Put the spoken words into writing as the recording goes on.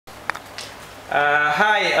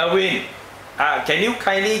Hi, Erwin. Can you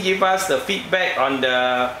kindly give us the feedback on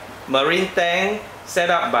the marine tank set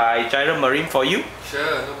up by Jireh Marine for you?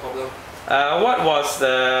 Sure, no problem. What was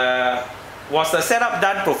the setup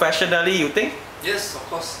done professionally, you think? Yes, of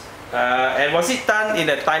course. And was it done in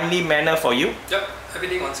a timely manner for you? Yep,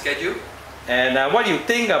 everything on schedule. And what do you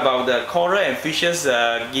think about the coral and fishes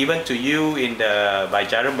given to you by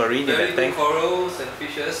Jireh Marine in the Very tank? good corals and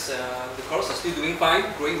fishes. The corals are still doing fine,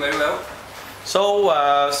 growing very well.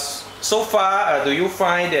 So far, do you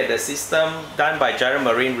find that the system done by Jireh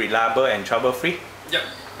Marine reliable and trouble-free? Yep,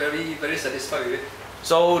 very satisfied with it.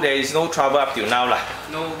 So there is no trouble up till now lah.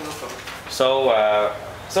 No problem.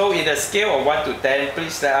 So in the scale of 1 to 10,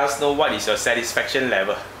 please let us know what is your satisfaction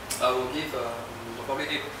level. I will give probably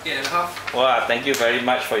 8.5. Well, thank you very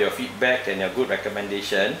much for your feedback and your good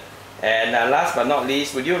recommendation. And last but not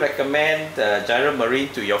least, would you recommend Jireh Marine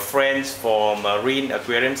to your friends for marine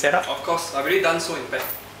aquarium setup? Of course, I've already done so in fact.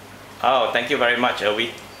 Oh, thank you very much, Erwin.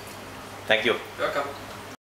 Thank you. Welcome.